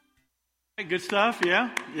Good stuff, yeah.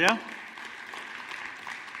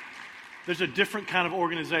 There's a different kind of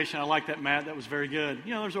organization. I like that, Matt. That was very good.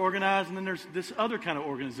 You know, there's organized, and then there's this other kind of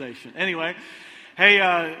organization. Anyway,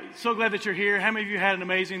 hey, so glad that you're here. How many of you had an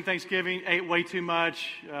amazing Thanksgiving? Ate way too much,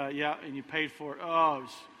 yeah, and you paid for it. I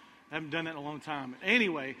haven't done that in a long time.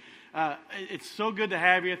 Anyway, it's so good to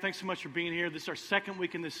have you. Thanks so much for being here. This is our second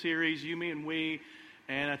week in this series, You, Me, and We.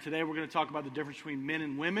 And today we're going to talk about the difference between men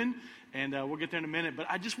and women, and we'll get there in a minute. But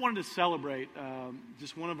I just wanted to celebrate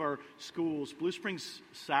just one of our schools, Blue Springs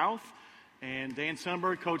South, and Dan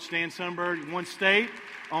Sundberg, Coach Dan Sundberg, won state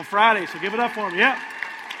on Friday. So give it up for him. Yeah.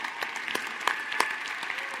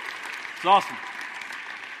 It's awesome.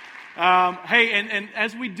 Hey, and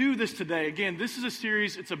as we do this today, again, this is a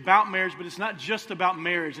series, it's about marriage, but it's not just about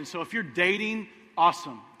marriage. And so if you're dating,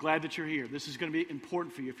 awesome. Glad that you're here. This is going to be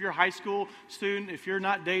important for you. If you're a high school student, if you're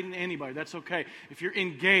not dating anybody, that's okay. If you're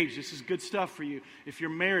engaged, this is good stuff for you. If you're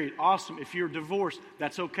married, awesome. If you're divorced,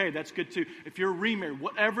 that's okay. That's good too. If you're remarried,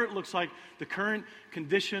 whatever it looks like, the current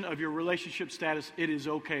condition of your relationship status, it is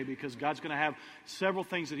okay because God's going to have several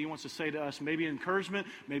things that He wants to say to us. Maybe encouragement,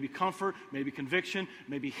 maybe comfort, maybe conviction,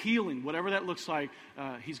 maybe healing. Whatever that looks like,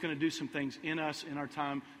 He's going to do some things in us in our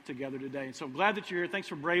time together today. And so I'm glad that you're here. Thanks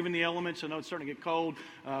for braving the elements. I know it's starting to get cold.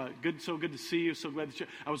 So good to see you. So glad that you.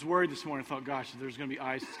 I was worried this morning. I thought, gosh, if there's going to be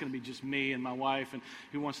ice, it's going to be just me and my wife, and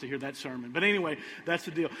who wants to hear that sermon? But anyway, that's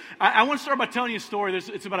the deal. I want to start by telling you a story.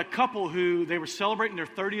 It's about a couple who they were celebrating their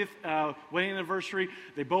 30th wedding anniversary.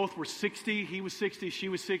 They both were 60. He was 60. She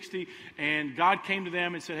was 60. And God came to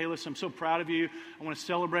them and said, hey, listen, I'm so proud of you. I want to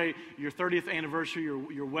celebrate your 30th anniversary,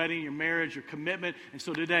 your wedding, your marriage, your commitment. And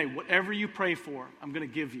so today, whatever you pray for, I'm going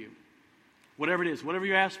to give you. Whatever it is, whatever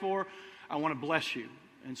you ask for, I want to bless you.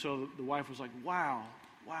 And so the wife was like, wow.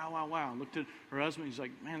 Looked at her husband. He's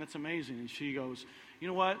like, man, that's amazing. And she goes, you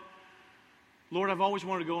know what? Lord, I've always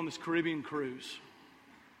wanted to go on this Caribbean cruise.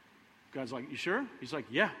 God's like, you sure? He's like,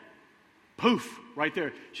 yeah. Poof, right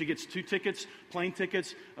there. She gets 2 tickets, plane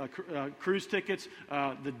tickets, cruise tickets.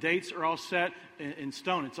 The dates are all set in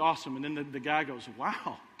stone. It's awesome. And then the guy goes,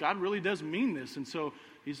 wow, God really does mean this. And so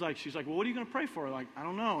she's like, well, what are you going to pray for? Like, I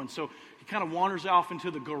don't know. And so he kind of wanders off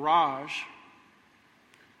into the garage,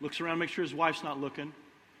 looks around, makes sure his wife's not looking,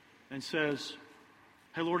 and says,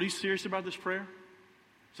 hey, Lord, are you serious about this prayer?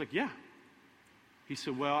 He's like, yeah. He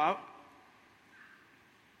said, well,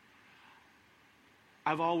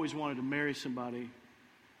 I've always wanted to marry somebody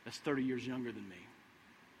that's 30 years younger than me.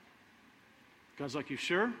 God's like, you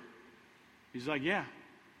sure? He's like, yeah.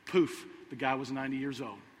 Poof, the guy was 90 years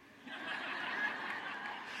old.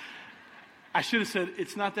 I should have said,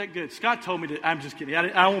 it's not that good. Scott told me to. I'm just kidding.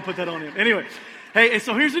 I won't put that on him. Anyway, hey,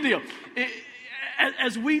 so here's the deal.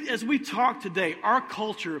 As we talk today, our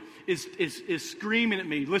culture is screaming at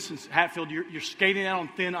me. Listen, Hatfield, you're skating out on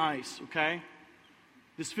thin ice, okay?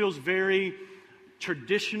 This feels very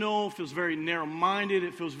traditional, feels very narrow-minded,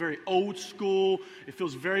 it feels very old school, it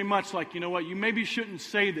feels very much like, you know what, you maybe shouldn't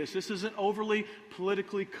say this. This isn't overly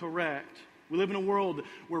politically correct. We live in a world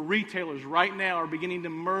where retailers right now are beginning to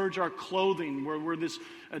merge our clothing, where we're this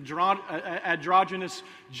androgynous,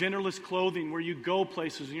 genderless clothing, where you go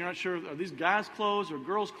places and you're not sure, are these guys' clothes or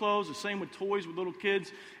girls' clothes? The same with toys with little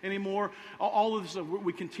kids anymore. All of this,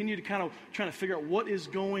 we continue to kind of trying to figure out what is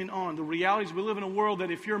going on. The reality is we live in a world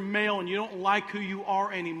that if you're male and you don't like who you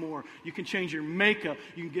are anymore, you can change your makeup,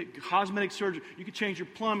 you can get cosmetic surgery, you can change your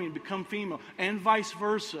plumbing and become female, and vice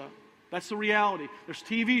versa. That's the reality. There's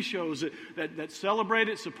TV shows that celebrate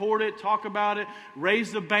it, support it, talk about it,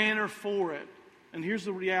 raise the banner for it. And here's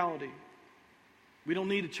the reality. We don't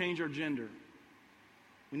need to change our gender.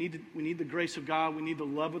 We need the grace of God. We need the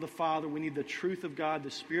love of the Father. We need the truth of God,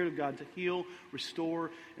 the Spirit of God to heal,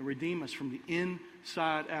 restore, and redeem us from the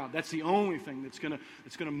inside out. That's the only thing that's going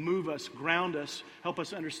to move us, ground us, help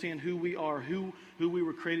us understand who we are, who we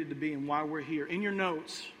were created to be, and why we're here. In your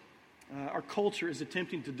notes, our culture is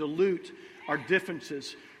attempting to dilute our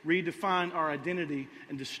differences, redefine our identity,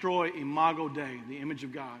 and destroy Imago Dei, the image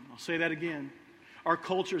of God. I'll say that again. Our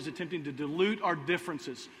culture is attempting to dilute our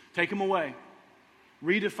differences, take them away,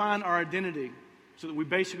 redefine our identity so that we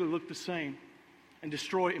basically look the same, and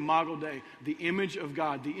destroy Imago Dei, the image of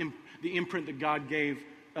God, the imprint that God gave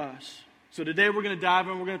us. So today we're going to dive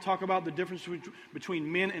in. We're going to talk about the difference between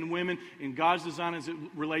men and women in God's design as it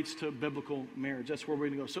relates to biblical marriage. That's where we're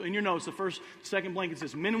going to go. So in your notes, the second blank, it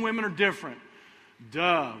says, men and women are different.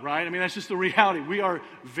 Duh, right? I mean, that's just the reality. We are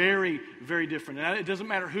very, very different. And it doesn't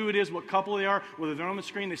matter who it is, what couple they are, whether they're on the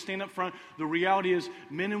screen, they stand up front. The reality is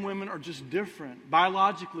men and women are just different.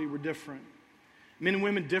 Biologically, we're different. Men and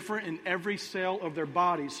women differ in every cell of their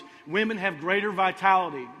bodies. Women have greater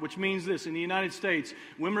vitality, which means this. In the United States,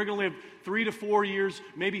 women are going to live 3 to 4 years,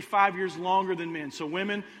 maybe 5 years longer than men. So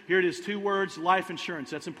women, here it is, 2 words, life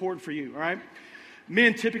insurance. That's important for you, all right?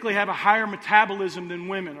 Men typically have a higher metabolism than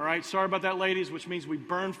women, all right? Sorry about that, ladies, which means we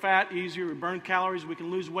burn fat easier, we burn calories, we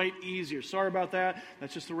can lose weight easier. Sorry about that.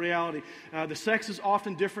 That's just the reality. The sexes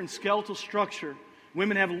often differ in skeletal structure.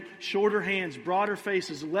 Women have shorter hands, broader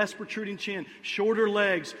faces, less protruding chin, shorter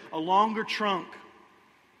legs, a longer trunk.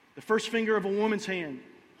 The first finger of a woman's hand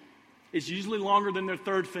is usually longer than their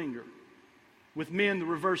third finger. With men, the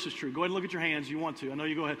reverse is true. Go ahead and look at your hands. You want to. I know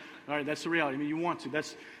you go ahead. All right, that's the reality. I mean, you want to.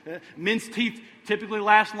 Men's teeth typically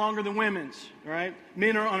last longer than women's. All right,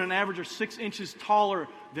 men are on an average are 6 inches taller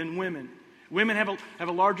than women. Women have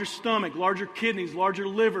a larger stomach, larger kidneys, larger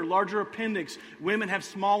liver, larger appendix. Women have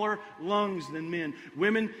smaller lungs than men.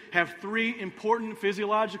 Women have 3 important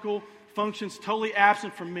physiological functions totally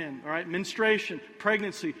absent from men. All right, menstruation,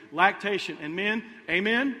 pregnancy, lactation, and men,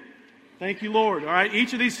 amen? Thank you, Lord. All right,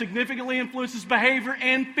 each of these significantly influences behavior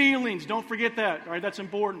and feelings. Don't forget that. All right, that's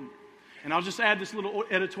important. And I'll just add this little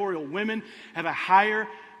editorial. Women have a higher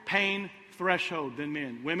pain threshold than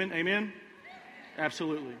men. Women, amen?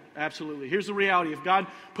 Absolutely. Absolutely. Here's the reality. If God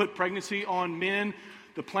put pregnancy on men,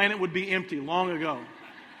 the planet would be empty long ago.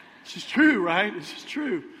 It's just true, right? It's just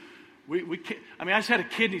true. We can't, I just had a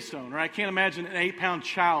kidney stone, right? I can't imagine an 8-pound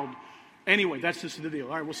child. Anyway, that's just the deal.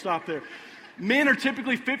 All right, we'll stop there. Men are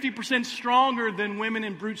typically 50% stronger than women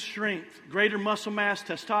in brute strength. Greater muscle mass,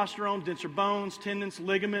 testosterone, denser bones, tendons,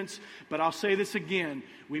 ligaments. But I'll say this again.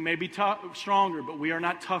 We may be stronger, but we are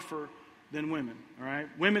not tougher than women, all right?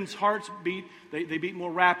 Women's hearts beat, they beat more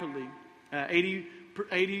rapidly, 80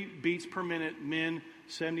 beats per minute. Men,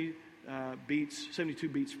 72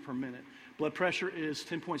 beats per minute. Blood pressure is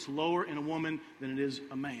 10 points lower in a woman than it is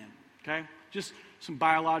a man, okay? Just some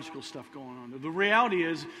biological stuff going on. The reality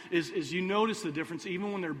is you notice the difference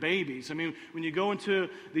even when they're babies. I mean, when you go into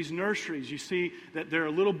these nurseries, you see that there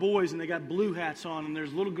are little boys and they got blue hats on, and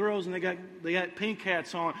there's little girls and they got pink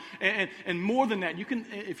hats on. And more than that, you can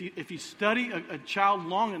if you study a child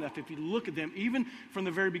long enough, if you look at them, even from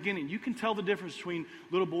the very beginning, you can tell the difference between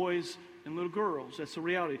little boys and little girls. That's the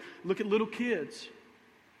reality. Look at little kids.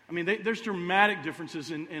 I mean, there's dramatic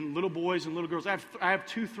differences in little boys and little girls. I have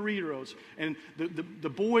 2 3-year-olds, and the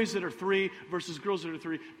boys that are 3 versus girls that are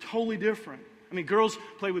 3, totally different. I mean, girls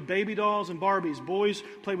play with baby dolls and Barbies. Boys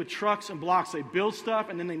play with trucks and blocks. They build stuff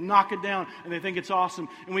and then they knock it down and they think it's awesome.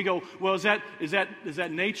 And we go, well, is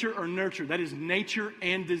that nature or nurture? That is nature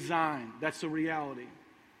and design. That's the reality.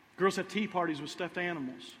 Girls have tea parties with stuffed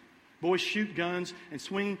animals. Boys shoot guns and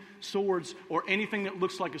swing swords or anything that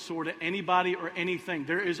looks like a sword at anybody or anything.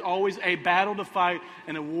 There is always a battle to fight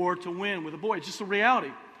and a war to win with a boy. It's just the reality.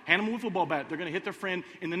 Hand them a football bat. They're going to hit their friend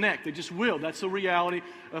in the neck. They just will. That's the reality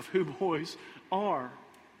of who boys are.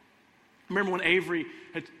 Remember when Avery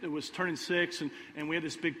was turning 6 and we had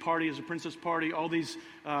this big party as a princess party. All these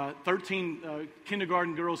 13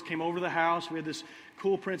 kindergarten girls came over to the house. We had this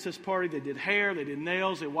cool princess party. They did hair, they did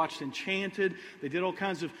nails, they watched Enchanted. They did all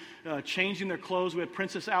kinds of changing their clothes. We had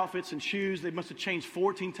princess outfits and shoes. They must have changed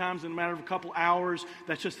 14 times in a matter of a couple hours.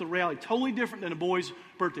 That's just the reality. Totally different than a boy's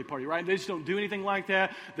birthday party, right? They just don't do anything like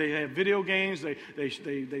that. They have video games. They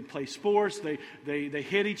play sports. They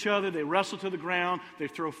hit each other. They wrestle to the ground. They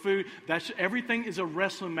throw food. Everything is a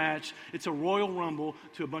wrestling match. It's a Royal Rumble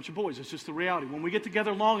to a bunch of boys. It's just the reality. When we get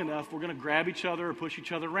together long enough, we're going to grab each other or push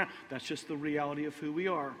each other around. That's just the reality of who we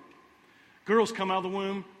are. Girls come out of the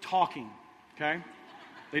womb talking, okay?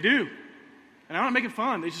 They do. And I'm not making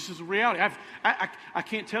fun. It's just a reality. I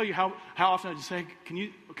can't tell you how often I just say,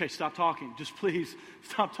 okay, stop talking. Just please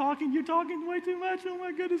stop talking. You're talking way too much. Oh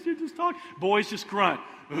my goodness, you're just talking. Boys just grunt.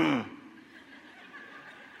 Ugh.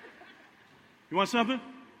 You want something?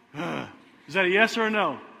 Ugh. Is that a yes or a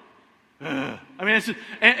no? Ugh. I mean, it's just,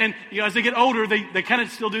 and as they get older, they kind of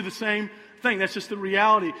still do the same thing. That's just the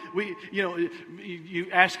reality. You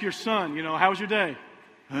ask your son, how was your day?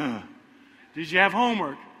 Did you have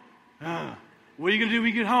homework? What are you going to do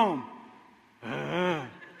when you get home?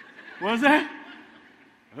 What was that?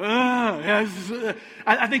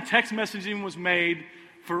 I think text messaging was made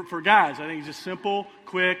for guys. I think it's just simple,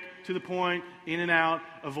 quick, to the point, in and out,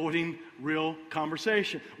 avoiding real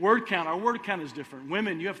conversation. Word count. Our word count is different.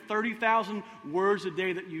 Women, you have 30,000 words a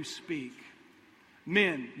day that you speak.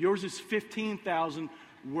 Men, yours is 15,000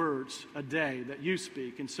 words a day that you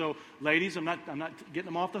speak. And so, ladies, I'm not getting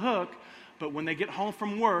them off the hook, but when they get home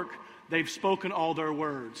from work, they've spoken all their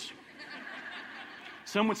words.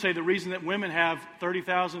 Some would say the reason that women have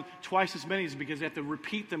 30,000, twice as many, is because they have to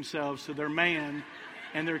repeat themselves to their man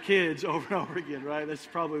and their kids over and over again, right? That's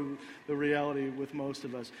probably the reality with most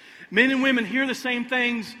of us. Men and women hear the same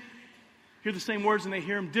things, hear the same words, and they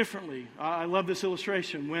hear them differently. I love this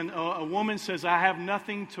illustration. When a woman says, I have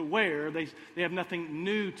nothing to wear, they have nothing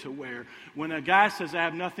new to wear. When a guy says, I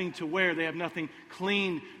have nothing to wear, they have nothing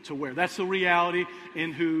clean to wear. That's the reality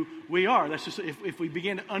in who we are. That's just, if we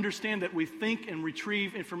begin to understand that we think and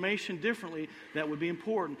retrieve information differently, that would be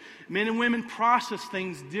important. Men and women process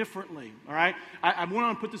things differently, all right? I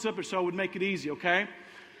want to put this up there so I would make it easy, okay?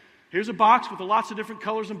 Here's a box with lots of different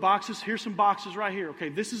colors and boxes. Here's some boxes right here, okay?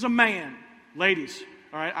 This is a man. Ladies,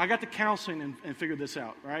 all right, I got the counseling and figured this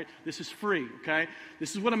out, all right? This is free, okay?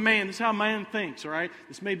 This is how a man thinks, all right?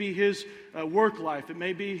 This may be his work life. It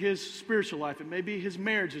may be his spiritual life. It may be his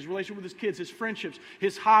marriage, his relationship with his kids, his friendships,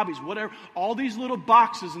 his hobbies, whatever. All these little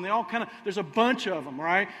boxes, and they all there's a bunch of them, all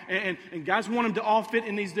right? And guys want them to all fit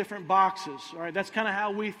in these different boxes, all right? That's kind of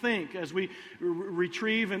how we think as we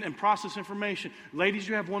retrieve and process information. Ladies,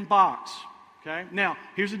 you have one box, okay? Now,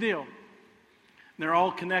 here's the deal. They're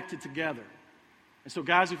all connected together. And so,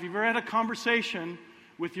 guys, if you've ever had a conversation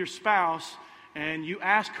with your spouse and you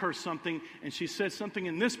ask her something and she said something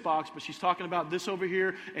in this box, but she's talking about this over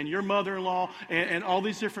here and your mother-in-law and all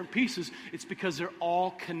these different pieces, it's because they're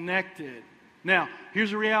all connected. Now,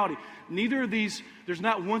 here's the reality. Neither of these, there's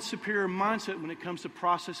not one superior mindset when it comes to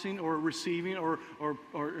processing or receiving or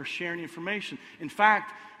sharing information. In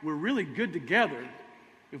fact, we're really good together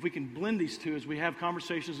if we can blend these two as we have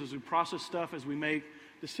conversations, as we process stuff, as we make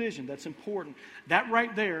decision. That's important. That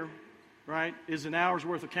right there, right, is an hour's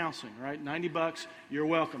worth of counseling, right? $90, you're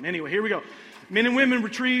welcome. Anyway, here we go. Men and women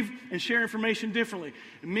retrieve and share information differently.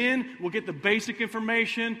 Men will get the basic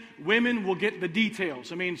information. Women will get the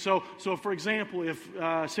details. I mean, so for example, if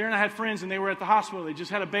Sarah and I had friends and they were at the hospital, they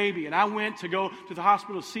just had a baby, and I went to go to the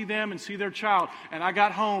hospital to see them and see their child, and I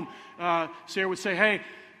got home, Sarah would say, hey,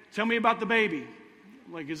 tell me about the baby.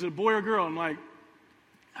 Like, is it a boy or a girl? I'm like,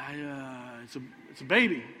 it's a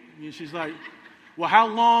baby. And she's like, well, how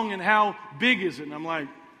long and how big is it? And I'm like,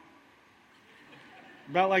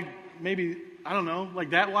 about like maybe, I don't know, like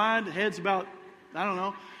that wide. The head's about, I don't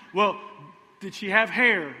know. Well, did she have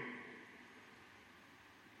hair?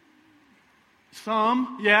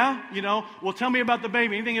 Some, yeah, Well, tell me about the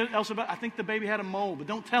baby. Anything else about? I think the baby had a mole, but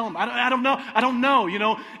don't tell him. I don't know. I don't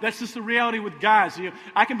know. That's just the reality with guys.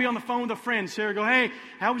 I can be on the phone with a friend. Sarah go, hey,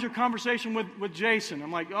 how was your conversation with Jason?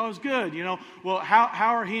 I'm like, oh, it was good. Well,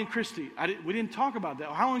 how are he and Christy? We didn't talk about that.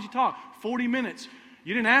 How long did you talk? 40 minutes.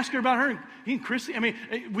 You didn't ask her about her, he and Christy. I mean,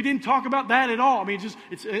 we didn't talk about that at all. I mean,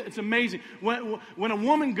 it's amazing. When a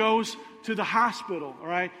woman goes to the hospital, all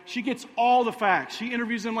right, she gets all the facts. She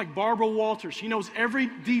interviews them like Barbara Walters. She knows every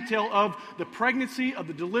detail of the pregnancy, of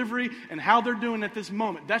the delivery, and how they're doing at this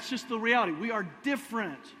moment. That's just the reality. We are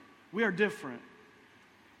different. We are different.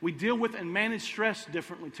 We deal with and manage stress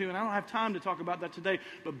differently too. And I don't have time to talk about that today.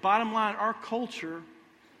 But bottom line, our culture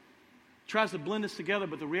tries to blend us together,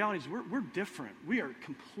 but the reality is we're different. We are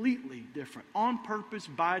completely different. On purpose,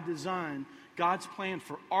 by design, God's plan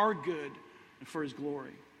for our good and for His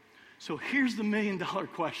glory. So here's the $1 million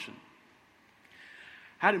question.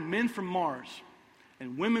 How do men from Mars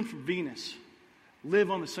and women from Venus live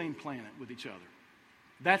on the same planet with each other?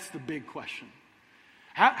 That's the big question.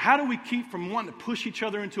 How do we keep from wanting to push each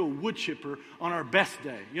other into a wood chipper on our best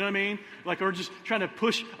day? You know what I mean? Like, or just trying to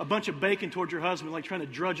push a bunch of bacon towards your husband, like trying to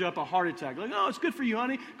drudge up a heart attack. Like, no, it's good for you,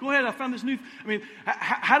 honey. Go ahead. I found this new. I mean,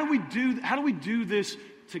 how do we do this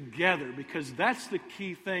together? Because that's the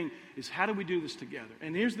key thing, is how do we do this together?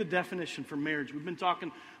 And here's the definition for marriage. We've been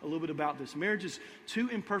talking a little bit about this. Marriage is two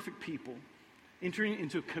imperfect people entering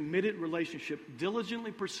into a committed relationship,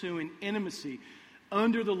 diligently pursuing intimacy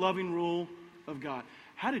under the loving rule of God.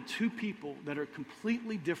 How do two people that are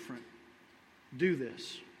completely different do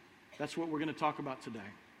this? That's what we're going to talk about today.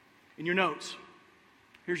 In your notes,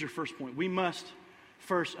 here's your first point. We must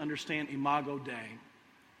first understand Imago Dei.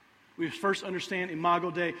 We first understand Imago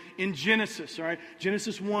Dei in Genesis, all right?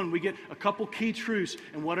 Genesis 1, we get a couple key truths,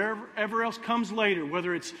 and whatever else comes later,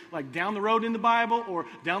 whether it's like down the road in the Bible, or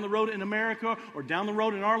down the road in America, or down the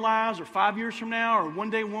road in our lives, or 5 years from now, or one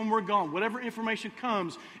day when we're gone, whatever information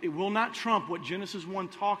comes, it will not trump what Genesis 1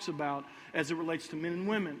 talks about as it relates to men and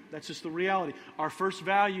women. That's just the reality. Our first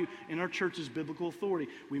value in our church is biblical authority.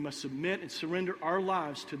 We must submit and surrender our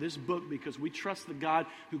lives to this book because we trust the God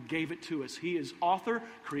who gave it to us. He is author,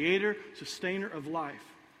 creator, sustainer of life.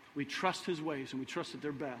 We trust His ways and we trust that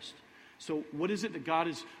they're best. So what is it that God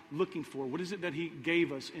is looking for? What is it that He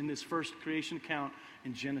gave us in this first creation account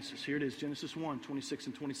in Genesis? Here it is, Genesis 1, 26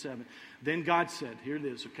 and 27. Then God said, here it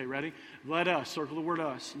is, okay, ready? Let us, circle the word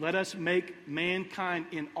us, let us make mankind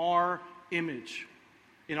in our image.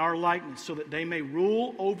 in our likeness, so that they may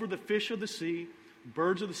rule over the fish of the sea,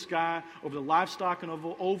 birds of the sky, over the livestock, and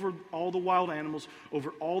over all the wild animals,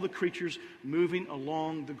 over all the creatures moving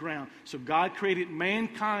along the ground. So God created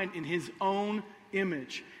mankind in his own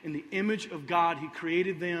image. In the image of God, he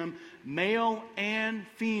created them, male and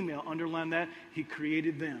female. Underline that. He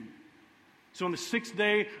created them. So on the sixth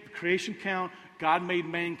day of the creation count, God made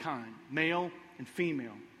mankind, male and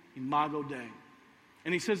female, imago Dei.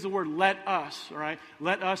 And he says the word, let us, all right?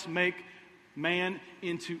 Let us make man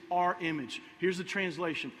into our image. Here's the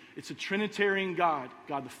translation. It's a Trinitarian God.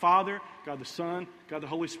 God the Father, God the Son, God the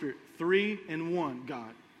Holy Spirit. 3 in 1 God.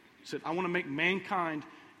 He said, I want to make mankind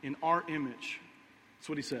in our image. That's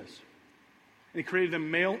what he says. And he created them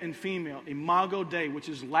male and female. Imago Dei, which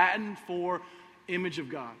is Latin for image of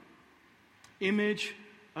God. Image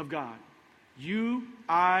of God. You,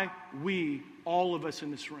 I, we, all of us in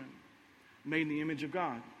this room, made in the image of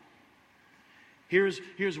God. Here's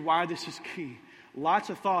why this is key. Lots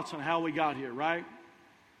of thoughts on how we got here, right?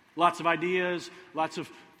 Lots of ideas, lots of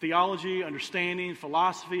theology, understanding,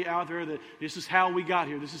 philosophy out there that this is how we got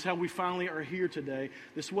here. This is how we finally are here today.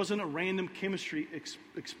 This wasn't a random chemistry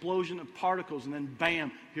explosion of particles and then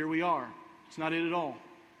bam, here we are. It's not it at all.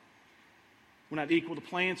 We're not equal to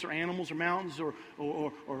plants or animals or mountains or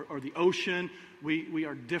the ocean. We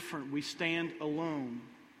are different. We stand alone.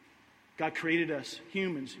 God created us,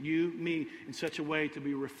 humans, you, me, in such a way to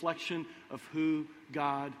be a reflection of who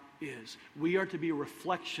God is. We are to be a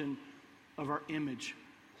reflection of our image,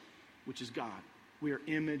 which is God. We are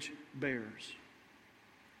image bearers.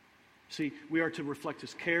 See, we are to reflect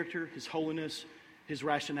his character, his holiness, his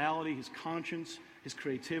rationality, his conscience, his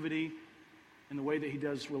creativity, and the way that he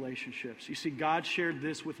does relationships. You see, God shared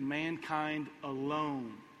this with mankind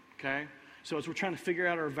alone, okay? So as we're trying to figure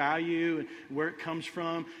out our value and where it comes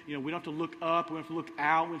from, we don't have to look up, we don't have to look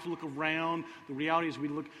out, we don't have to look around. The reality is we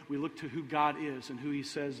look to who God is and who he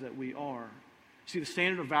says that we are. See, the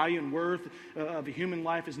standard of value and worth of a human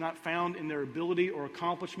life is not found in their ability or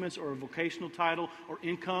accomplishments or a vocational title or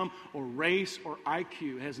income or race or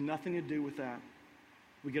IQ. It has nothing to do with that.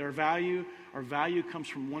 We get our value. Our value comes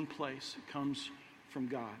from one place. It comes from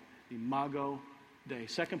God, the Imago Dei.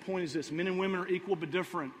 Second point is this. Men and women are equal but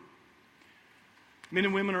different. Men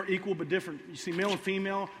and women are equal but different. You see, male and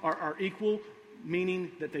female are equal, meaning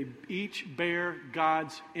that they each bear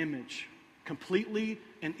God's image completely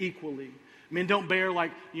and equally. Men don't bear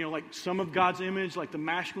like some of God's image, like the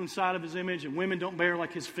masculine side of his image, and women don't bear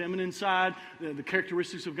like his feminine side, the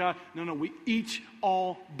characteristics of God. No, we each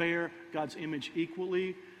all bear God's image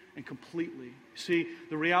equally and completely. See,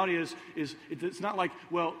 the reality is it's not like,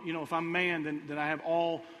 if I'm a man, then I have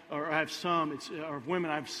all, or I have some, or if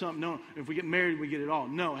women, I have some. No, if we get married, we get it all.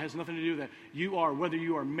 No, it has nothing to do with that. You are, whether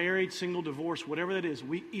you are married, single, divorced, whatever that is,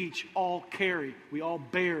 we each all we all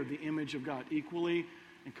bear the image of God equally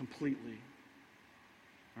and completely.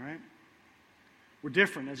 All right? We're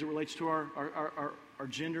different as it relates to our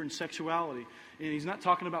gender and sexuality. And he's not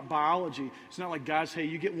talking about biology. It's not like guys, hey,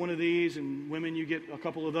 you get one of these, and women, you get a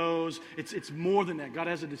couple of those. It's more than that. God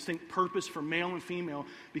has a distinct purpose for male and female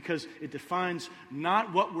because it defines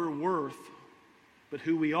not what we're worth, but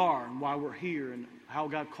who we are and why we're here and how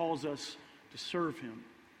God calls us to serve him.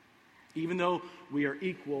 Even though we are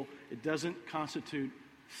equal, it doesn't constitute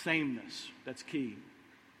sameness. That's key.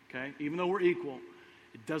 Okay? Even though we're equal,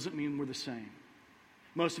 it doesn't mean we're the same.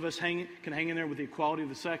 Most of us can hang in there with the equality of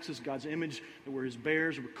the sexes, God's image, that we're his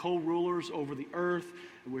bears, we're co-rulers over the earth,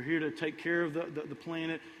 and we're here to take care of the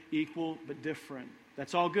planet, equal but different.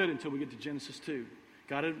 That's all good until we get to Genesis 2.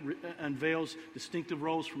 God unveils distinctive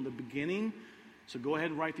roles from the beginning, so go ahead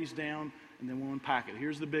and write these down, and then we'll unpack it.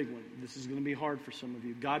 Here's the big one. This is going to be hard for some of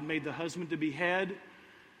you. God made the husband to be head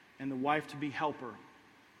and the wife to be helper.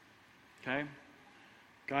 Okay?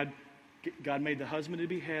 God made the husband to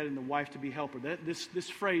be head and the wife to be helper. This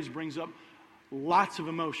phrase brings up lots of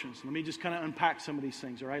emotions. Let me just kind of unpack some of these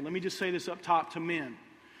things, all right? Let me just say this up top to men.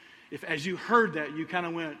 If as you heard that, you kind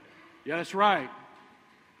of went, yeah, that's right.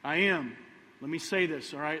 I am. Let me say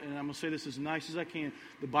this, all right? And I'm going to say this as nice as I can.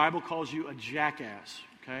 The Bible calls you a jackass,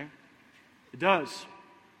 okay? It does.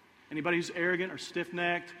 Anybody who's arrogant or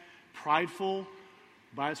stiff-necked, prideful,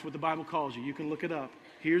 that's what the Bible calls you. You can look it up.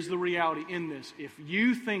 Here's the reality in this. If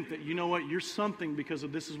you think that, you know what, you're something because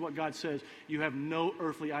of this is what God says, you have no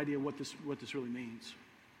earthly idea what this really means.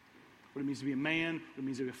 What it means to be a man, what it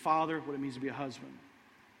means to be a father, what it means to be a husband.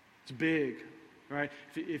 It's big, right?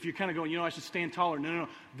 If you're kind of going, I should stand taller. No.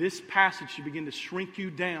 This passage should begin to shrink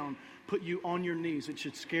you down, put you on your knees. It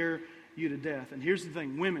should scare you to death. And here's the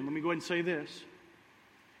thing, women, let me go ahead and say this.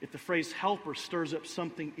 If the phrase helper stirs up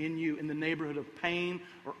something in you in the neighborhood of pain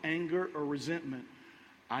or anger or resentment,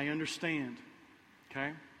 I understand.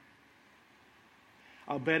 Okay?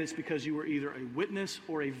 I'll bet it's because you were either a witness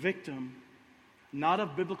or a victim, not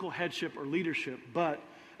of biblical headship or leadership, but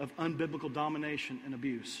of unbiblical domination and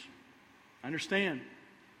abuse. I understand.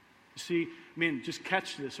 You see, men, just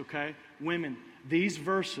catch this, okay? Women, these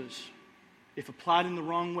verses, if applied in the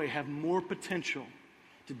wrong way, have more potential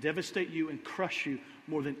to devastate you and crush you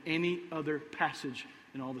more than any other passage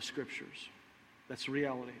in all the scriptures. That's the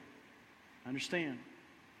reality. I understand.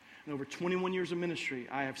 In over 21 years of ministry,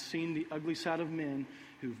 I have seen the ugly side of men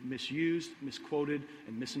who've misused, misquoted,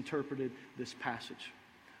 and misinterpreted this passage.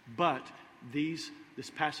 But this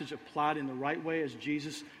passage applied in the right way as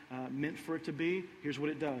Jesus meant for it to be, here's what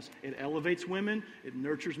it does. It elevates women, it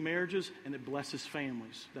nurtures marriages, and it blesses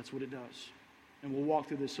families. That's what it does. And we'll walk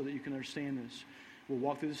through this so that you can understand this. We'll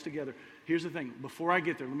walk through this together. Here's the thing. Before I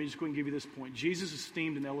get there, let me just go and give you this point. Jesus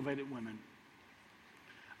esteemed and elevated women.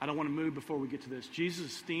 I don't want to move before we get to this. Jesus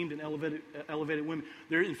esteemed and elevated women.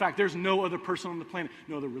 In fact, there's no other person on the planet,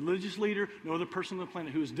 no other religious leader, no other person on the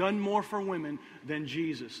planet who has done more for women than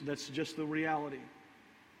Jesus. That's just the reality.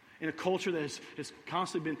 In a culture that has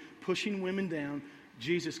constantly been pushing women down,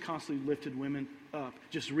 Jesus constantly lifted women up.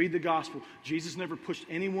 Just read the gospel. Jesus never pushed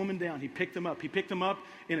any woman down. He picked them up. He picked them up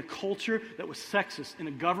in a culture that was sexist, in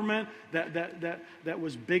a government that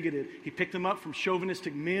was bigoted. He picked them up from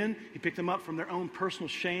chauvinistic men. He picked them up from their own personal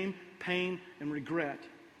shame, pain, and regret.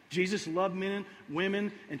 Jesus loved men and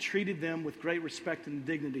women and treated them with great respect and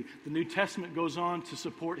dignity. The New Testament goes on to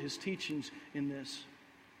support his teachings in this.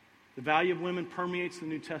 The value of women permeates the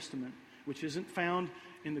New Testament, which isn't found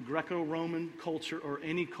in the Greco-Roman culture or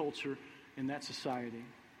any culture in that society.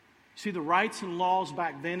 See, the rights and laws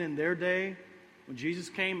back then in their day, when Jesus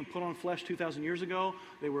came and put on flesh 2,000 years ago,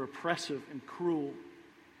 they were oppressive and cruel.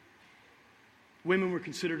 Women were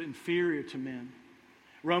considered inferior to men.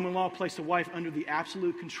 Roman law placed a wife under the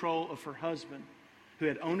absolute control of her husband, who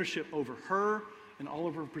had ownership over her and all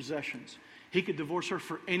of her possessions. He could divorce her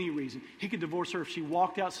for any reason. He could divorce her if she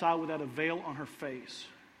walked outside without a veil on her face.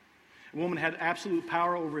 A woman had absolute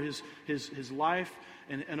power over his life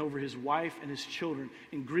and over his wife and his children.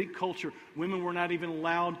 In Greek culture, women were not even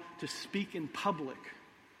allowed to speak in public.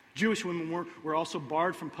 Jewish women were also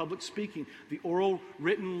barred from public speaking. The oral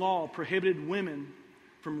written law prohibited women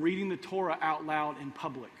from reading the Torah out loud in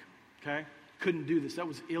public. Okay? Couldn't do this. That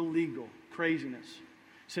was illegal. Craziness.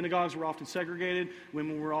 Synagogues were often segregated.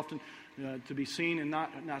 Women were often to be seen and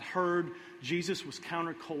not heard. Jesus was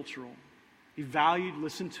countercultural. He valued,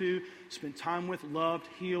 listened to, spent time with, loved,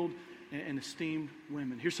 healed, and esteemed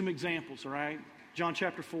women. Here's some examples, all right? John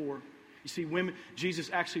chapter 4. You see women, Jesus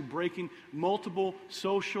actually breaking multiple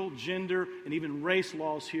social, gender, and even race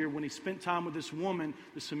laws here when he spent time with this woman,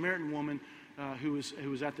 the Samaritan woman, who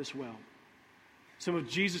was at this well. Some of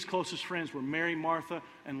Jesus' closest friends were Mary, Martha,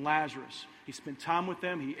 and Lazarus. He spent time with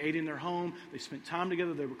them. He ate in their home. They spent time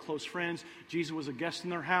together. They were close friends. Jesus was a guest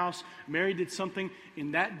in their house. Mary did something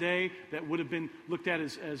in that day that would have been looked at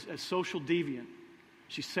as social deviant.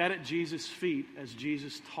 She sat at Jesus' feet as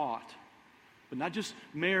Jesus taught. But not just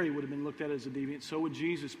Mary would have been looked at as a deviant, so would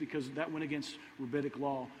Jesus, because that went against rabbinic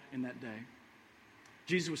law in that day.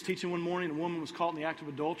 Jesus was teaching one morning. A woman was caught in the act of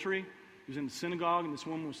adultery. He was in the synagogue, and this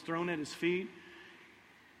woman was thrown at his feet.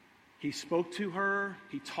 He spoke to her.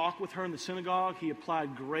 He talked with her in the synagogue. He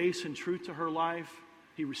applied grace and truth to her life.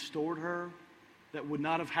 He restored her. That would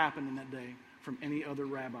not have happened in that day from any other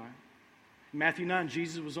rabbi. In Matthew 9,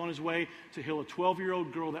 Jesus was on his way to heal a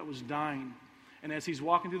 12-year-old girl that was dying. And as he's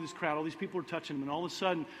walking through this crowd, all these people are touching him. And all of a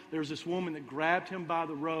sudden, there was this woman that grabbed him by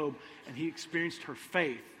the robe, and he experienced her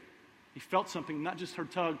faith. He felt something, not just her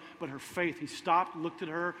tug, but her faith. He stopped, looked at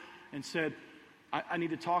her, and said, I need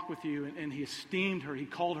to talk with you. And he esteemed her. He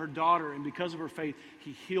called her daughter. And because of her faith,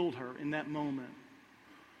 he healed her in that moment.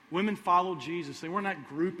 Women followed Jesus. They were not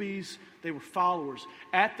groupies. They were followers.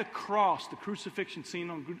 At the cross, the crucifixion scene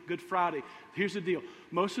on Good Friday, here's the deal.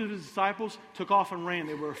 Most of the disciples took off and ran.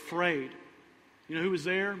 They were afraid. You know who was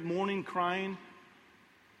there, mourning, crying,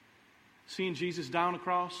 seeing Jesus die on the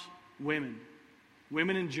cross? Women.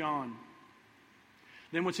 Women and John.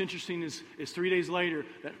 Then what's interesting is 3 days later,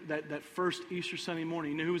 that first Easter Sunday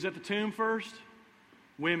morning, you know who was at the tomb first?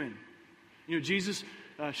 Women. You know, Jesus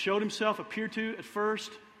showed himself, appeared to at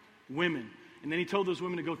first, women. And then he told those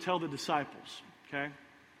women to go tell the disciples, okay?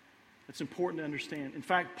 That's important to understand. In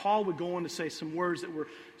fact, Paul would go on to say some words that were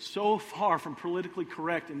so far from politically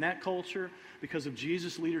correct in that culture because of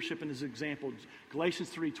Jesus' leadership and his example. Galatians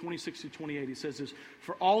 3, 26 to 28, he says this,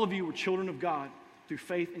 "For all of you were children of God through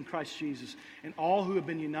faith in Christ Jesus, and all who have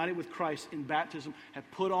been united with Christ in baptism have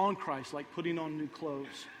put on Christ like putting on new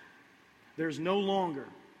clothes. There is no longer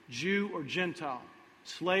Jew or Gentile,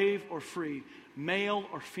 slave or free, male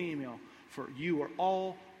or female, for you are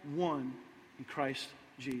all one in Christ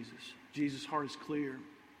Jesus. Jesus' heart is clear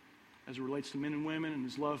as it relates to men and women and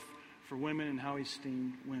his love for women and how he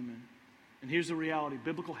esteemed women. And here's the reality.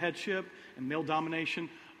 Biblical headship and male domination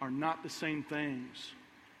are not the same things.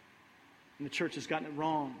 And the church has gotten it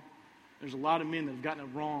wrong. There's a lot of men that have gotten it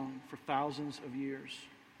wrong for thousands of years.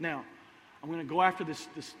 Now, I'm going to go after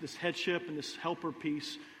this headship and this helper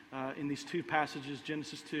piece in these two passages,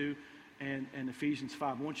 Genesis 2 and Ephesians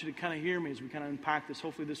 5. I want you to kind of hear me as we kind of unpack this.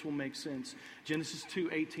 Hopefully this will make sense. Genesis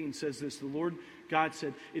 2:18 says this, the Lord God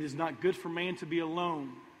said, "It is not good for man to be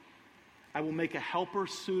alone. I will make a helper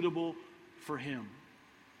suitable for him."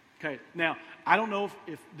 Okay, now, I don't know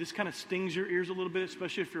if this kind of stings your ears a little bit,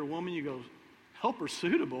 especially if you're a woman. You go, helper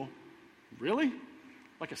suitable? Really?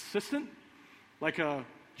 Like assistant? Like a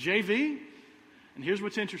JV? And here's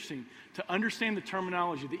what's interesting. To understand the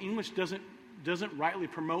terminology, the English doesn't rightly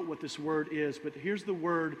promote what this word is, but here's the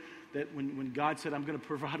word that when God said, "I'm going to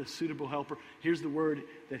provide a suitable helper," here's the word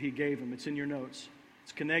that he gave him. It's in your notes.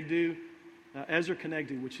 It's kenegdu, Ezer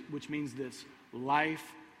kenegdu, which means this,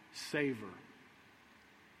 life saver.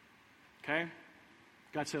 Okay?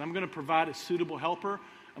 God said, "I'm going to provide a suitable helper.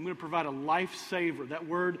 I'm going to provide a life saver." That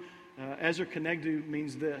word, Ezer kenegdu,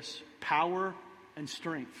 means this, power and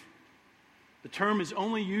strength. The term is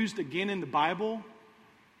only used again in the Bible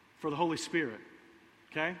for the Holy Spirit.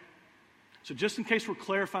 Okay? So just in case we're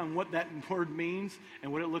clarifying what that word means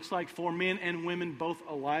and what it looks like for men and women both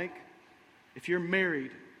alike, if you're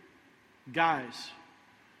married, guys,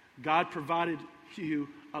 God provided you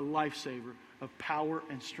a lifesaver of power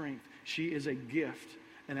and strength. She is a gift.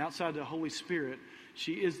 And outside the Holy Spirit,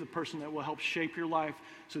 she is the person that will help shape your life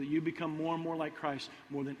so that you become more and more like Christ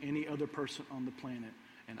more than any other person on the planet.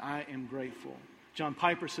 And I am grateful. John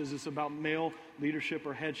Piper says this about male leadership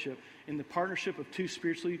or headship. In the partnership of two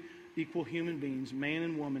spiritually equal human beings, man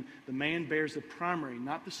and woman, the man bears the primary,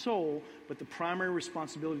 not the sole, but the primary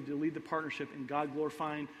responsibility to lead the partnership in a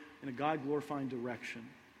God-glorifying direction.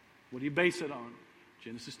 What do you base it on?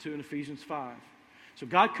 Genesis 2 and Ephesians 5. So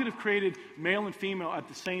God could have created male and female at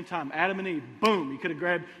the same time. Adam and Eve, boom. He could have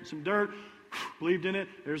grabbed some dirt, believed in it.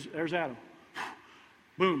 There's Adam.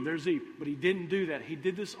 Boom, there's Eve. But he didn't do that. He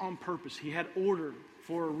did this on purpose. He had order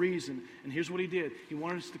for a reason. And here's what he did. He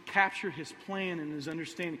wanted us to capture his plan and his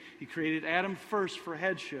understanding. He created Adam first for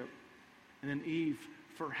headship and then Eve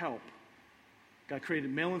for help. God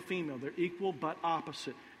created male and female. They're equal but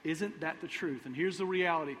opposite. Isn't that the truth? And here's the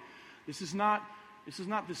reality. This is not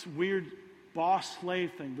this weird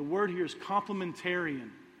boss-slave thing. The word here is complementarian,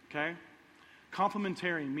 okay?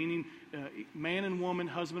 Complementarian, meaning man and woman,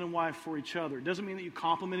 husband and wife for each other. It doesn't mean that you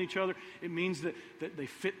complement each other. It means that they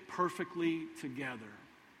fit perfectly together.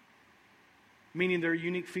 Meaning their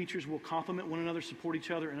unique features will complement one another, support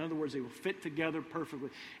each other. In other words, they will fit together perfectly.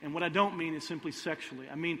 And what I don't mean is simply sexually.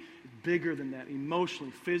 I mean bigger than that,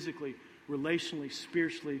 emotionally, physically, relationally,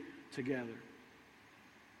 spiritually together.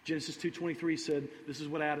 Genesis 2:23 said, this is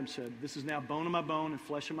what Adam said, "This is now bone of my bone and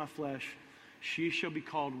flesh of my flesh. She shall be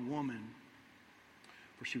called woman,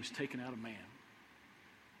 for she was taken out of man."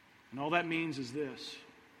 And all that means is this.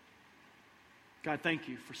 God, thank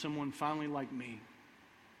you for someone finally like me.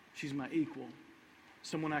 She's my equal.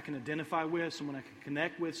 Someone I can identify with, someone I can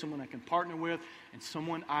connect with, someone I can partner with, and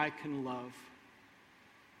someone I can love.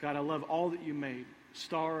 God, I love all that you made.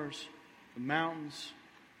 Stars, the mountains,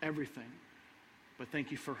 everything. But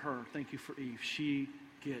thank you for her. Thank you for Eve. She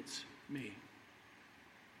gets me.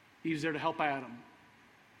 Eve's there to help Adam.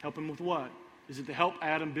 Help him with what? Is it to help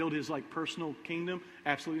Adam build his personal kingdom?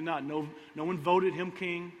 Absolutely not. No one voted him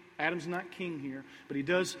king. Adam's not king here. But he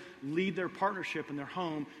does lead their partnership and their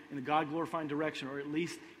home in a God-glorifying direction, or at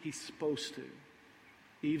least he's supposed to.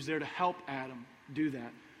 Eve's there to help Adam do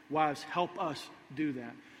that. Wives, help us do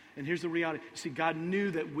that. And here's the reality. See, God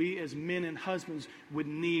knew that we as men and husbands would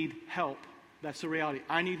need help. That's the reality.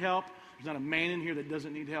 I need help. There's not a man in here that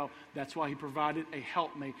doesn't need help. That's why he provided a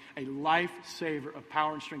helpmate, a lifesaver of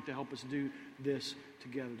power and strength to help us do this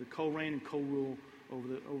together, to co-reign and co-rule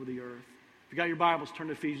over the earth. If you got your Bibles, turn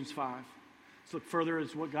to Ephesians 5. Let's look further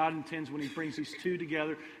as what God intends when he brings these two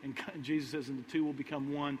together, and Jesus says, and the two will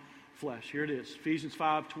become one flesh. Here it is, Ephesians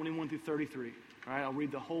 5, 21 through 33. All right, I'll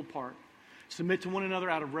read the whole part. "Submit to one another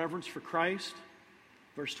out of reverence for Christ."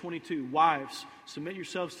 Verse 22, "Wives, submit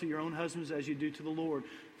yourselves to your own husbands as you do to the Lord.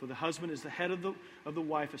 For the husband is the head of the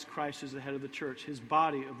wife, as Christ is the head of the church, his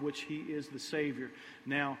body, of which he is the Savior.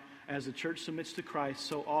 Now, as the church submits to Christ,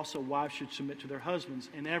 so also wives should submit to their husbands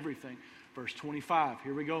in everything." Verse 25,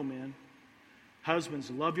 here we go, men. "Husbands,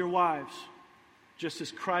 love your wives, just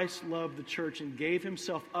as Christ loved the church and gave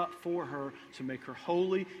himself up for her to make her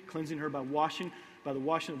holy, cleansing her by the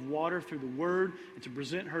washing of water through the word, and to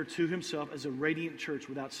present her to himself as a radiant church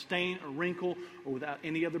without stain or wrinkle or without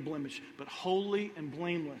any other blemish, but holy and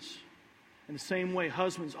blameless. In the same way,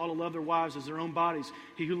 husbands ought to love their wives as their own bodies.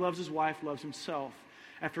 He who loves his wife loves himself.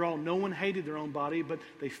 After all, no one hated their own body, but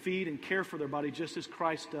they feed and care for their body just as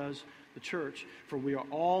Christ does the church. For we are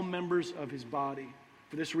all members of his body.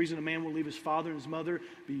 For this reason, a man will leave his father and his mother,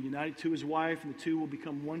 be united to his wife, and the two will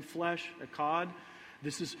become one flesh, echad.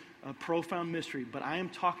 This is a profound mystery, but I am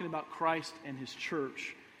talking about Christ and his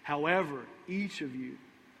church. However, each of you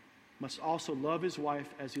must also love his wife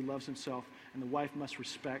as he loves himself, and the wife must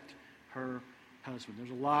respect her husband.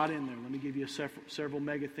 There's a lot in there. Let me give you several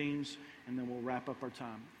mega themes, and then we'll wrap up our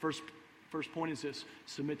time. First point is this: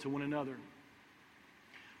 submit to one another.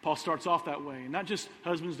 Paul starts off that way. And not just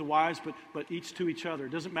husbands to wives, but each to each other.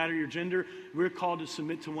 It doesn't matter your gender. We're called to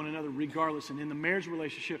submit to one another regardless. And in the marriage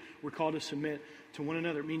relationship, we're called to submit to one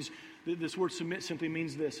another. It means, this word submit simply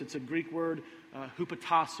means this. It's a Greek word,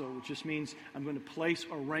 hupotasso, which just means I'm going to place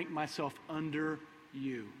or rank myself under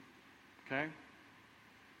you. Okay?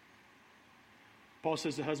 Paul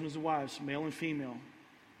says to husbands and wives, male and female,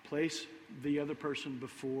 place the other person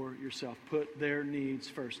before yourself. Put their needs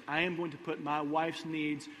first. I am going to put my wife's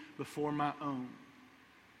needs before my own.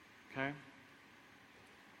 Okay?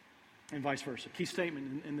 And vice versa. Key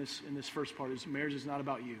statement in this first part is marriage is not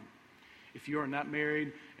about you. If you are not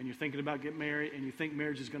married and you're thinking about getting married and you think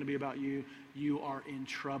marriage is going to be about you, you are in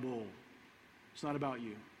trouble. It's not about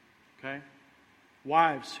you. Okay?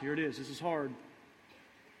 Wives, here it is. This is hard.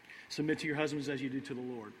 Submit to your husbands as you do to the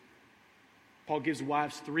Lord. Paul gives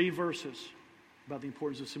wives 3 verses about the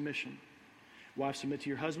importance of submission. Wives, submit to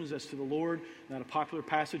your husbands as to the Lord. Not a popular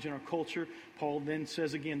passage in our culture. Paul then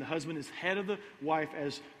says again, the husband is head of the wife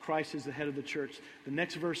as Christ is the head of the church. The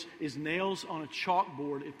next verse is nails on a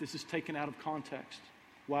chalkboard if this is taken out of context.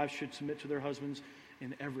 Wives should submit to their husbands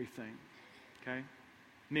in everything. Okay?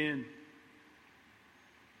 Men,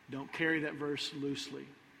 don't carry that verse loosely.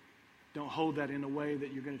 Don't hold that in a way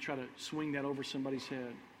that you're going to try to swing that over somebody's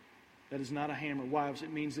head. That is not a hammer. Wives,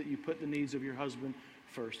 it means that you put the needs of your husband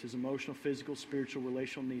first. His emotional, physical, spiritual,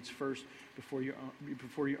 relational needs first before your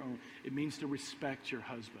own. It means to respect your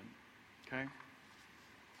husband. Okay?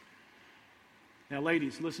 Now,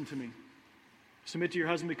 ladies, listen to me. Submit to your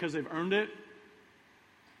husband because they've earned it?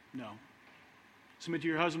 No. Submit to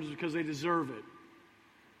your husbands because they deserve it?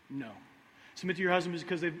 No. Submit to your husbands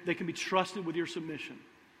because they can be trusted with your submission?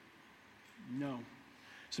 No.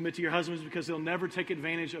 Submit to your husbands because they'll never take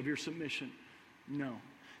advantage of your submission? No.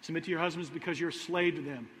 Submit to your husbands because you're a slave to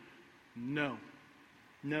them? No.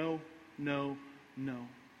 No, no, no.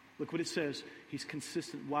 Look what it says. He's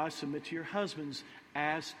consistent. Wives, submit to your husbands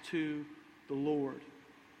as to the Lord.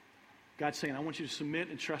 God's saying, I want you to submit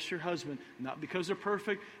and trust your husband, not because they're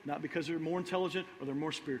perfect, not because they're more intelligent or they're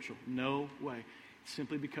more spiritual. No way.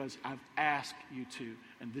 Simply because I've asked you to.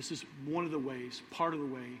 And this is one of the ways, part of the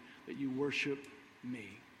way that you worship me.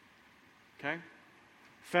 Okay?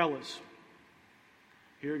 Fellas,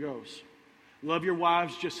 here it goes. Love your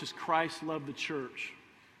wives just as Christ loved the church.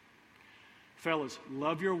 Fellas,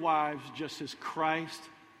 love your wives just as Christ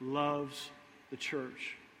loves the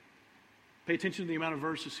church. Pay attention to the amount of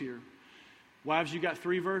verses here. Wives, you got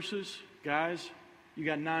 3 verses. Guys, you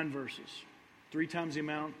got 9 verses. 3 times the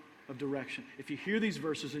amount of direction. If you hear these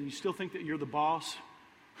verses and you still think that you're the boss,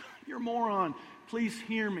 you're a moron. Please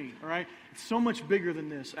hear me, all right? It's so much bigger than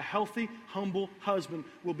this. A healthy, humble husband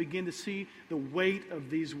will begin to see the weight of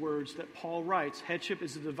these words that Paul writes. Headship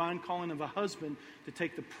is the divine calling of a husband to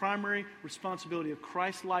take the primary responsibility of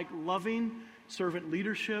Christ-like loving servant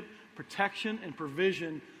leadership, protection, and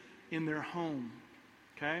provision in their home.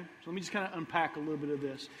 Okay? So let me just kind of unpack a little bit of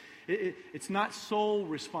this. It's not sole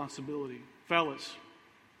responsibility. Fellas,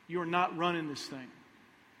 you are not running this thing.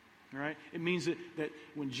 All right? It means that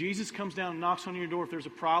when Jesus comes down and knocks on your door, if there's a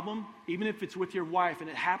problem, even if it's with your wife and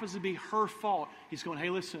it happens to be her fault, he's going, hey,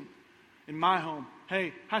 listen, in my home,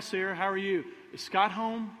 hey, hi, Sarah, how are you? Is Scott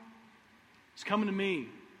home? He's coming to me.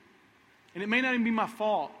 And it may not even be my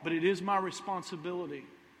fault, but it is my responsibility.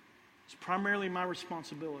 It's primarily my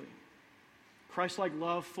responsibility. Christ-like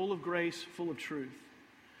love, full of grace, full of truth.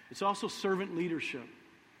 It's also servant leadership.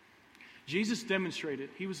 Jesus demonstrated.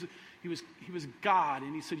 He was God,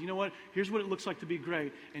 and he said, you know what? Here's what it looks like to be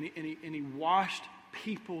great. And he washed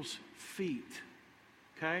people's feet.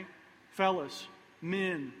 Okay? Fellas,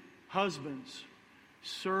 men, husbands,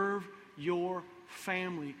 serve your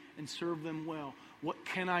family and serve them well. What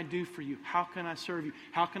can I do for you? How can I serve you?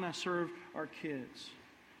 How can I serve our kids?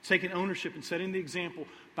 Taking ownership and setting the example.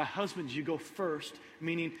 By husbands, you go first,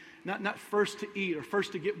 meaning not first to eat or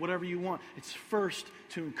first to get whatever you want. It's first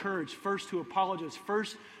to encourage, first to apologize,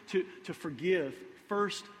 first to forgive,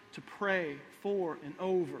 first to pray for and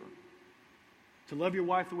over. To love your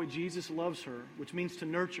wife the way Jesus loves her, which means to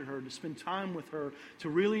nurture her, to spend time with her, to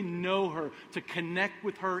really know her, to connect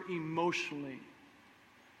with her emotionally.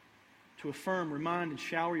 To affirm, remind, and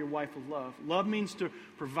shower your wife with love. Love means to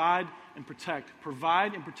provide and protect.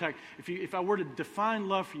 Provide and protect. If I were to define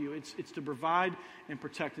love for you, it's to provide and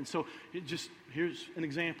protect. And so, here's an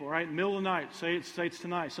example, right? Middle of the night, say it's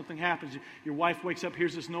tonight. Something happens. Your wife wakes up,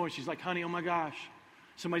 hears this noise. She's like, honey, oh my gosh,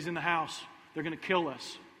 somebody's in the house. They're going to kill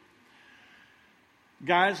us.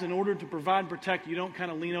 Guys, in order to provide and protect, you don't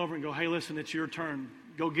kind of lean over and go, hey, listen, it's your turn.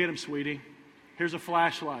 Go get him, sweetie. Here's a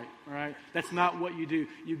flashlight, all right? That's not what you do.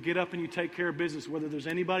 You get up and you take care of business, whether there's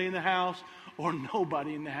anybody in the house or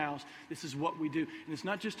nobody in the house. This is what we do. And it's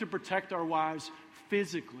not just to protect our wives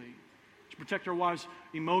physically. It's to protect our wives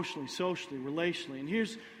emotionally, socially, relationally. And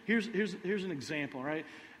here's an example, all right?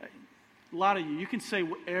 A lot of you can say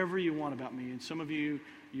whatever you want about me, and some of you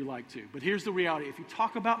like to. But here's the reality. If you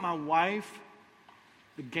talk about my wife,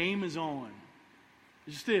 the game is on.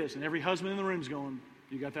 It just is. And every husband in the room is going,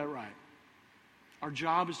 you got that right. Our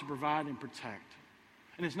job is to provide and protect.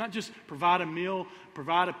 And it's not just provide a meal,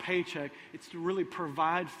 provide a paycheck. It's to really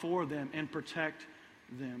provide for them and protect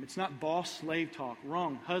them. It's not boss-slave talk.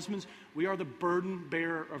 Wrong. Husbands, we are the burden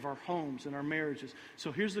bearer of our homes and our marriages.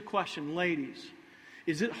 So here's the question, ladies.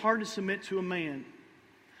 Is it hard to submit to a man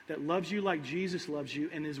that loves you like Jesus loves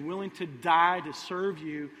you and is willing to die to serve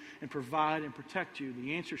you and provide and protect you?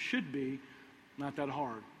 The answer should be not that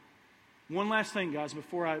hard. One last thing, guys,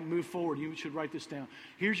 before I move forward, you should write this down.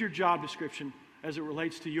 Here's your job description as it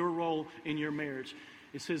relates to your role in your marriage.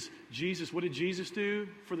 It says, Jesus, what did Jesus do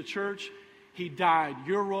for the church? He died.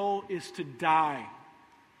 Your role is to die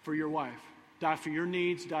for your wife. Die for your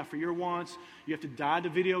needs, die for your wants. You have to die to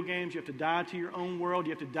video games. You have to die to your own world.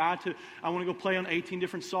 You have to die to, I want to go play on 18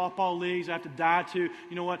 different softball leagues. I have to die to,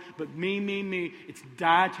 you know what? But me. It's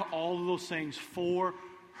die to all of those things for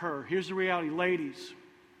her. Here's the reality. Ladies,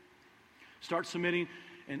 start submitting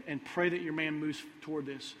and pray that your man moves toward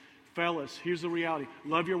this. Fellas, here's the reality.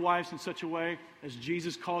 Love your wives in such a way as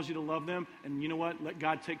Jesus calls you to love them. And you know what? Let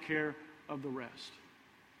God take care of the rest.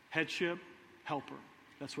 Headship, helper.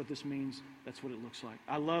 That's what this means. That's what it looks like.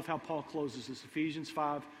 I love how Paul closes this. Ephesians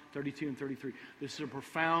 5, 32 and 33. This is a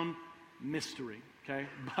profound mystery, okay?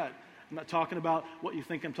 But I'm not talking about what you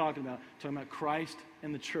think I'm talking about. I'm talking about Christ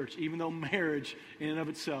and the church, even though marriage in and of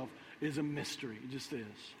itself is a mystery. It just is.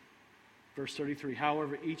 Verse 33,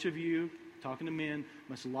 however, each of you, talking to men,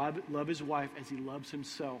 must love his wife as he loves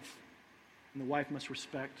himself. And the wife must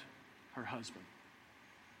respect her husband.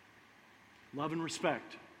 Love and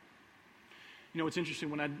respect. You know, it's interesting,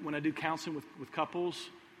 when I do counseling with couples,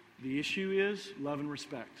 the issue is love and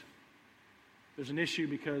respect. There's an issue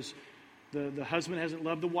because the husband hasn't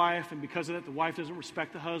loved the wife, and because of that, the wife doesn't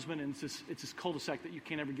respect the husband, and it's this cul-de-sac that you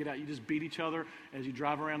can't ever get out. You just beat each other as you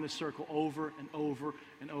drive around this circle over and over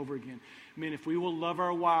and over again. I mean, if we will love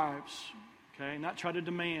our wives, okay, not try to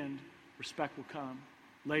demand, respect will come.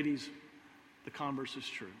 Ladies, the converse is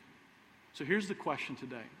true. So here's the question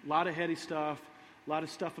today. A lot of heady stuff. A lot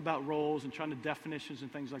of stuff about roles and trying to definitions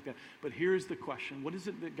and things like that. But here's the question. What is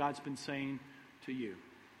it that God's been saying to you?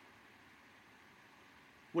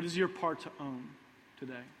 What is your part to own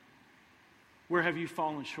today? Where have you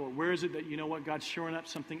fallen short? Where is it that, you know what, God's showing up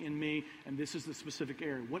something in me and this is the specific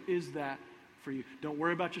area? What is that for you? Don't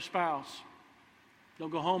worry about your spouse.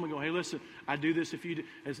 Don't go home and go, hey, listen, I do this if you do.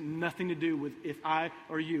 It has nothing to do with if I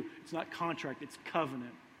or you. It's not contract, it's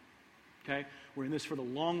covenant. Okay? We're in this for the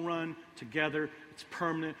long run together. It's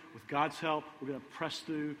permanent. With God's help, we're going to press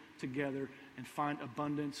through together and find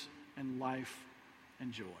abundance and life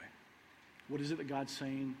and joy. What is it that God's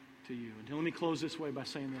saying to you? And let me close this way by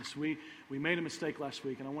saying this. We made a mistake last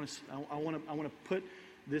week, and I want to put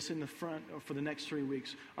this in the front for the next 3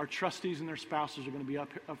 weeks. Our trustees and their spouses are going to be up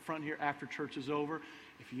front here after church is over.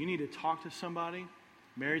 If you need to talk to somebody,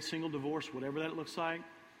 married, single, divorced, whatever that looks like,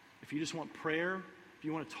 if you just want prayer, if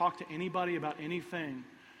you want to talk to anybody about anything,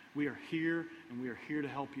 we are here, and we are here to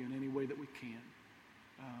help you in any way that we can.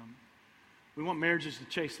 We want marriages to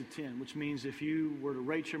chase the 10, which means if you were to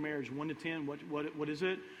rate your marriage 1 to 10, what is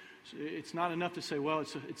it? It's not enough to say, well,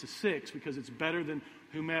 it's a 6 because it's better than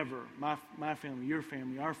whomever, my family, your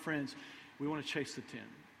family, our friends. We want to chase the 10.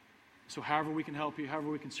 So however we can help you, however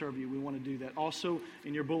we can serve you, we want to do that. Also,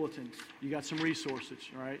 in your bulletin, you got some resources,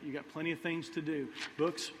 all right? You got plenty of things to do.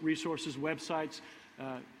 Books, resources, websites,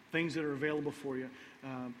 things that are available for you.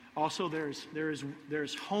 Also,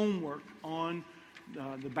 there's homework on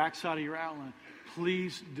the backside of your outline.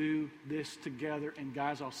 Please do this together. And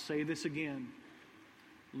guys, I'll say this again.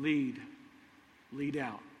 Lead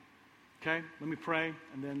out. Okay? Let me pray,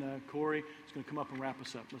 and then Corey is going to come up and wrap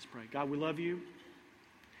us up. Let's pray. God, we love you.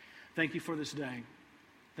 Thank you for this day.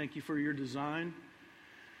 Thank you for your design.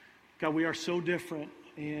 God, we are so different,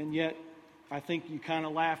 and yet I think you kind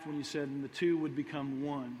of laughed when you said the two would become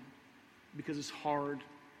one, because it's hard.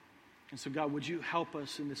 And so, God, would you help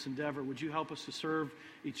us in this endeavor? Would you help us to serve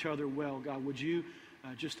each other well? God, would you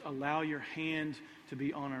just allow your hand to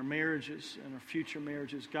be on our marriages and our future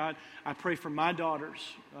marriages? God, I pray for my daughters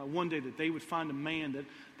one day that they would find a man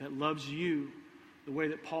that loves you the way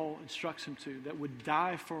that Paul instructs him to, that would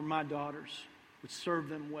die for my daughters, would serve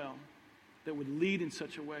them well, that would lead in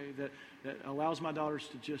such a way that allows my daughters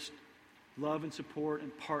to just love and support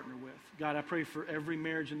and partner with. God, I pray for every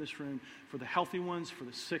marriage in this room, for the healthy ones, for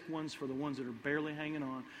the sick ones, for the ones that are barely hanging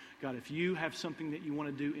on. God, if you have something that you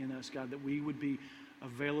want to do in us, God, that we would be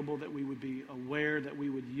available, that we would be aware, that we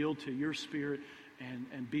would yield to your Spirit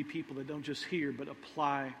and be people that don't just hear but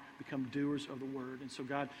apply, become doers of the word. And so,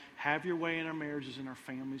 God, have your way in our marriages and our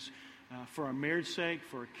families, for our marriage's sake,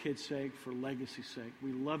 for our kids' sake, for legacy's sake.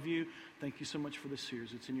 We love you. Thank you so much for this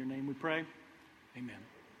series. It's in your name we pray.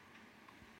 Amen.